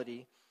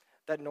reality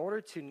that in order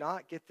to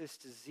not get this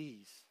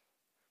disease,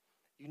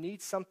 you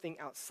need something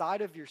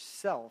outside of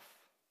yourself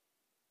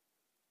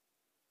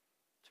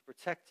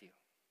protect you.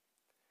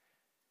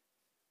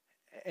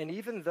 And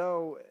even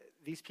though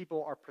these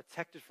people are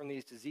protected from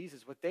these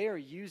diseases, what they are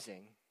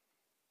using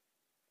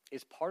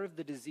is part of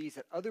the disease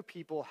that other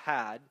people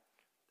had,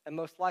 and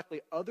most likely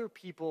other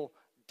people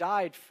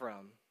died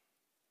from,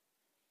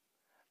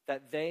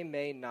 that they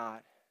may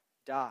not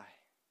die.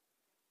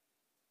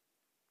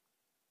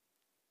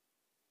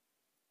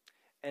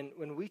 And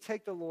when we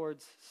take the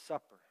Lord's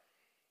Supper,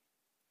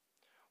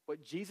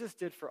 what Jesus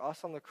did for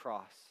us on the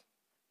cross,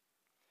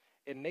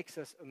 it makes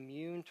us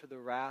immune to the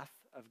wrath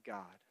of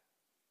God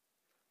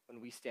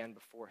when we stand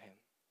before him.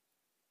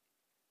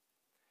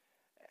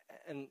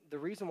 And the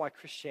reason why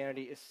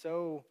Christianity is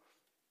so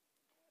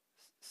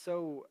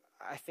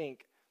I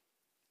think,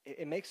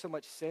 it makes so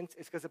much sense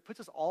is because it puts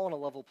us all on a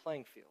level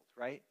playing field,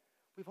 right?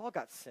 We've all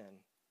got sin.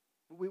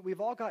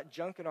 We've all got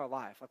junk in our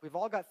life. Like, we've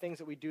all got things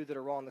that we do that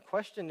are wrong. The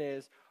question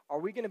is, are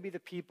we going to be the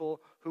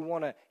people who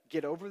want to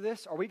get over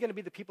this? Are we going to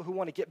be the people who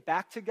want to get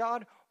back to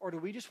God? Or do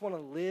we just want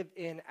to live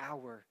in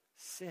our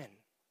sin?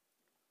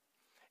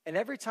 And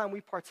every time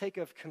we partake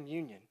of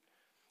communion,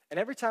 and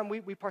every time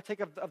we partake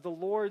of the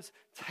Lord's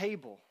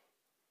table,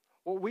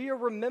 what we are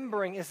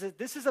remembering is that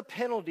this is a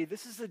penalty,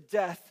 this is a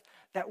death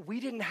that we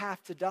didn't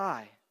have to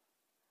die.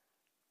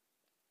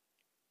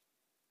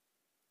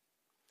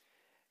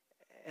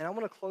 And I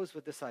want to close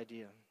with this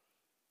idea.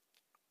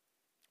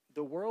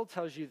 The world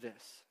tells you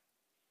this: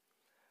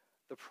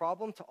 the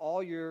problem to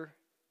all your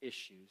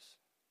issues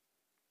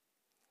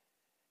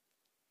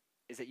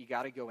is that you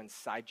got to go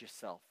inside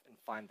yourself and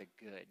find the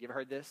good. You ever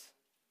heard this?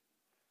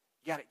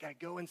 You got to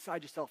go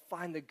inside yourself,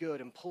 find the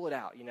good, and pull it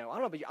out. You know, I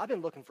don't know, but I've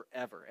been looking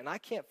forever, and I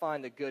can't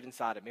find the good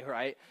inside of me,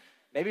 right?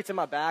 Maybe it's in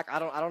my back. I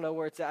don't know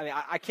where it's at. I mean,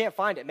 I can't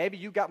find it. Maybe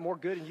you got more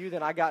good in you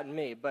than I got in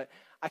me, but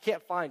I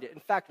can't find it. In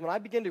fact, when I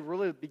begin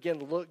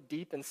to look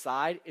deep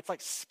inside, it's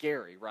like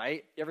scary,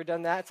 right? You ever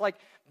done that? It's like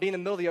being in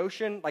the middle of the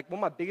ocean. Like, one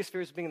of my biggest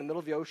fears is being in the middle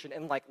of the ocean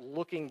and like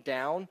looking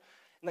down.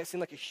 And that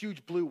seemed like a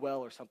huge blue well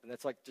or something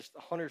that's like just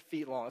 100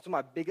 feet long. That's one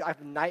of I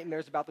have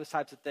nightmares about those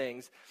types of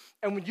things.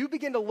 And when you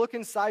begin to look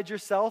inside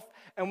yourself,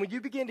 and when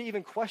you begin to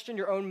even question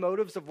your own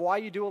motives of why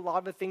you do a lot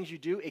of the things you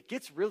do, it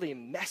gets really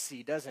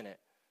messy, doesn't it?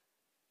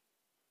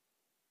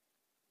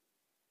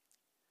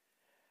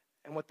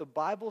 And what the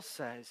Bible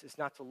says is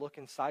not to look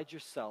inside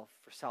yourself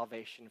for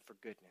salvation and for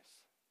goodness.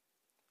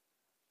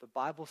 The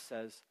Bible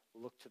says,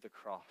 look to the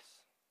cross.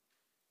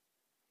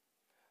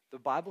 The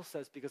Bible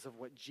says because of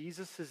what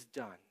Jesus has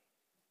done,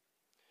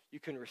 you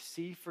can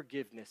receive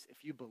forgiveness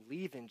if you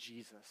believe in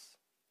Jesus.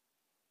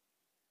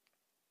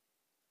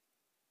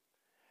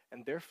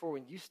 And therefore,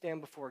 when you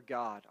stand before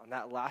God on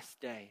that last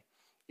day,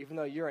 even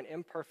though you're an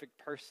imperfect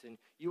person,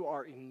 you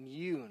are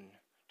immune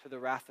to the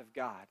wrath of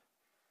God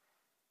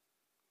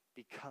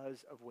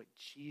because of what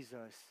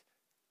Jesus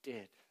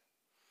did.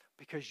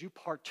 Because you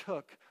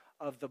partook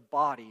of the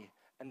body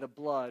and the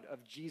blood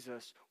of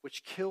Jesus,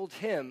 which killed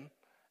him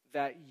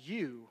that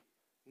you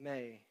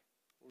may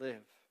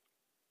live.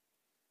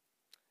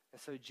 And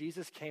so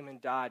Jesus came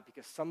and died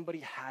because somebody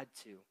had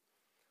to,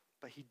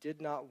 but he did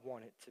not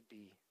want it to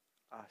be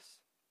us.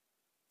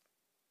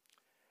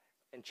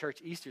 And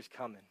church, Easter's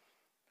coming.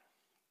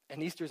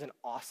 And Easter's an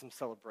awesome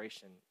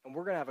celebration. And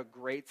we're going to have a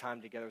great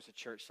time together as a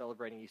church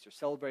celebrating Easter,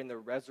 celebrating the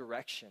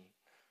resurrection.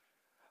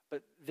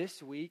 But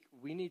this week,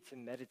 we need to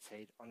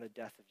meditate on the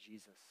death of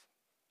Jesus.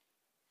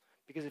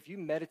 Because if you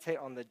meditate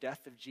on the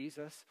death of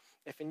Jesus,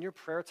 if in your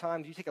prayer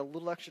times you take a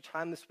little extra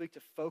time this week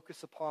to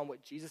focus upon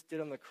what Jesus did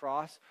on the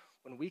cross,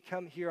 when we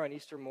come here on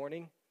Easter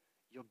morning,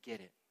 you'll get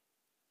it.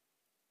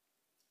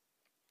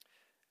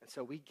 And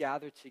so we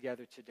gather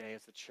together today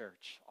as a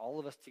church, all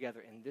of us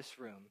together in this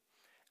room,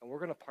 and we're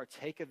going to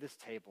partake of this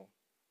table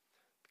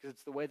because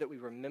it's the way that we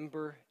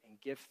remember and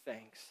give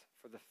thanks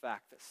for the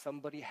fact that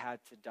somebody had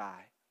to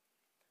die,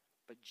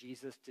 but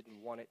Jesus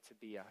didn't want it to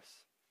be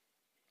us.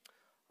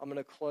 I'm going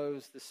to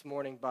close this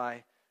morning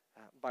by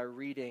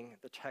reading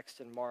the text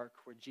in Mark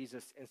where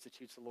Jesus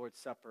institutes the Lord's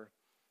Supper.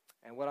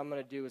 And what I'm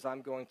going to do is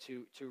I'm going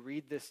to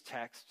read this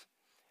text,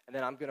 and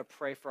then I'm going to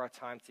pray for our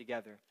time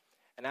together.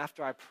 And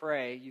after I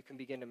pray, you can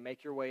begin to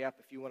make your way up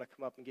if you want to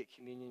come up and get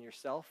communion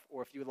yourself,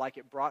 or if you would like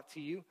it brought to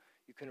you,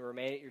 you can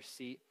remain at your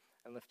seat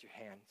and lift your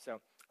hand.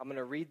 So I'm going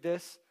to read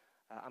this.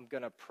 I'm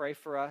going to pray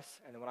for us,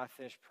 and then when I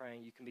finish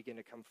praying, you can begin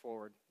to come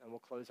forward, and we'll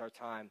close our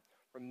time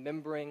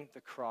remembering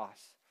the cross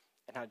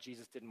and how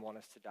Jesus didn't want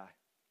us to die.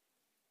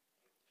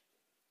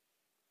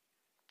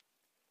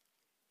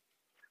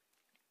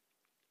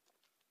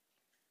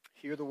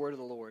 Hear the word of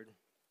the Lord.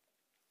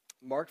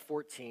 Mark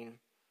 14,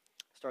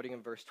 starting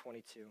in verse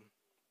 22.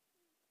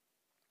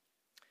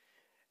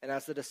 And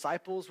as the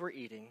disciples were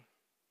eating,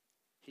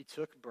 he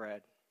took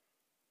bread,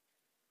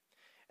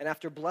 and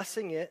after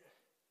blessing it,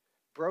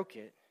 broke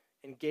it,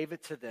 and gave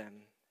it to them,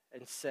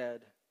 and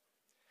said,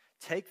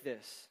 "Take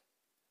this,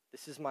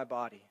 this is my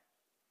body."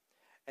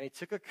 And he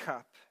took a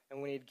cup,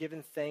 and when he had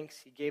given thanks,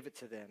 he gave it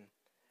to them,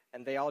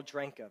 and they all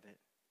drank of it.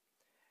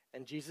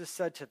 And Jesus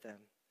said to them,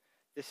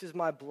 "This is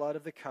my blood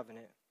of the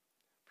covenant,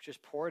 which is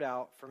poured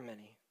out for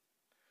many.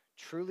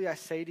 Truly I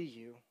say to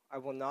you, I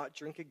will not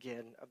drink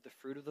again of the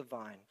fruit of the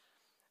vine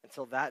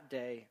until that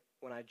day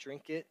when I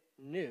drink it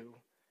new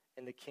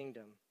in the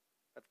kingdom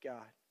of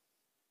God."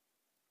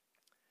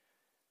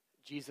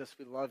 Jesus,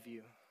 we love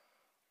you.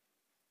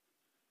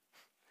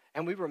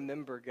 And we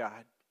remember,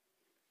 God.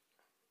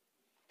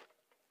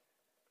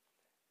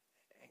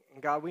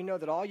 And God, we know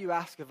that all you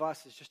ask of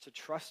us is just to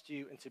trust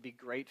you and to be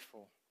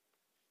grateful.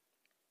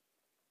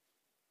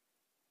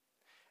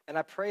 And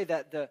I pray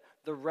that the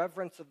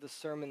reverence of the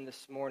sermon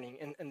this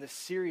morning and the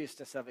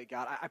seriousness of it,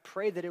 God, I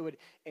pray that it would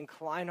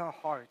incline our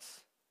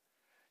hearts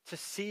to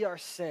see our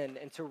sin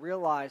and to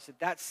realize that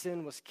that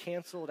sin was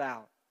canceled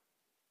out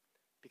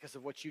because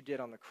of what you did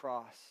on the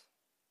cross.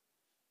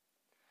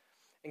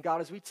 And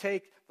God, as we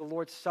take the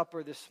Lord's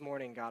Supper this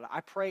morning, God,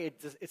 I pray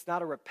it's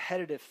not a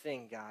repetitive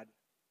thing, God.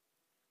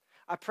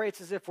 I pray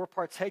it's as if we're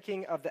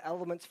partaking of the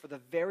elements for the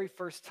very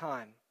first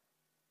time.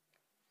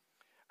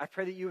 I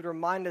pray that you would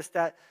remind us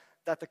that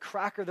the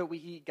cracker that we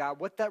eat, God,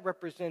 what that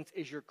represents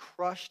is your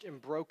crushed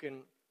and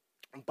broken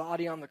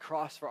body on the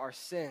cross for our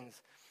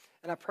sins.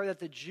 And I pray that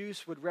the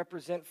juice would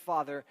represent,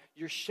 Father,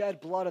 your shed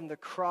blood on the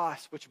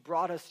cross, which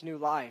brought us new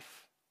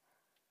life.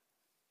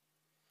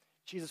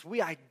 Jesus,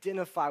 we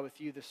identify with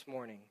you this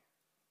morning.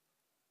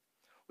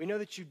 We know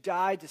that you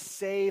died to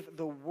save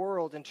the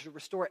world and to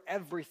restore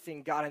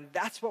everything, God, and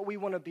that's what we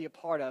want to be a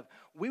part of.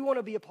 We want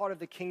to be a part of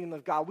the kingdom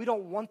of God. We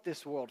don't want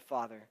this world,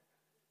 Father.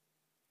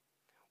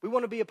 We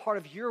want to be a part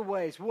of your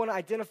ways. We want to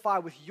identify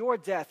with your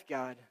death,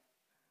 God.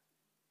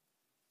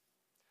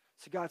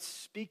 So, God,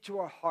 speak to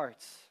our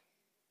hearts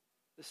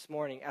this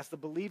morning as the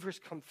believers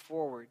come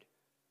forward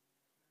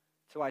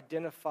to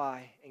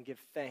identify and give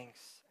thanks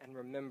and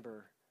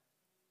remember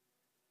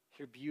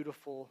your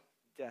beautiful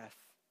death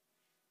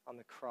on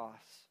the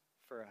cross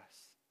for us.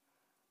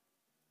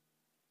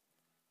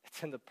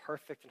 It's in the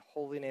perfect and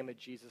holy name of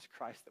Jesus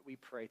Christ that we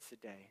pray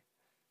today.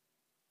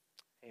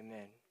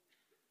 Amen.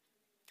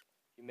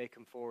 You may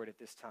come forward at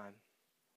this time.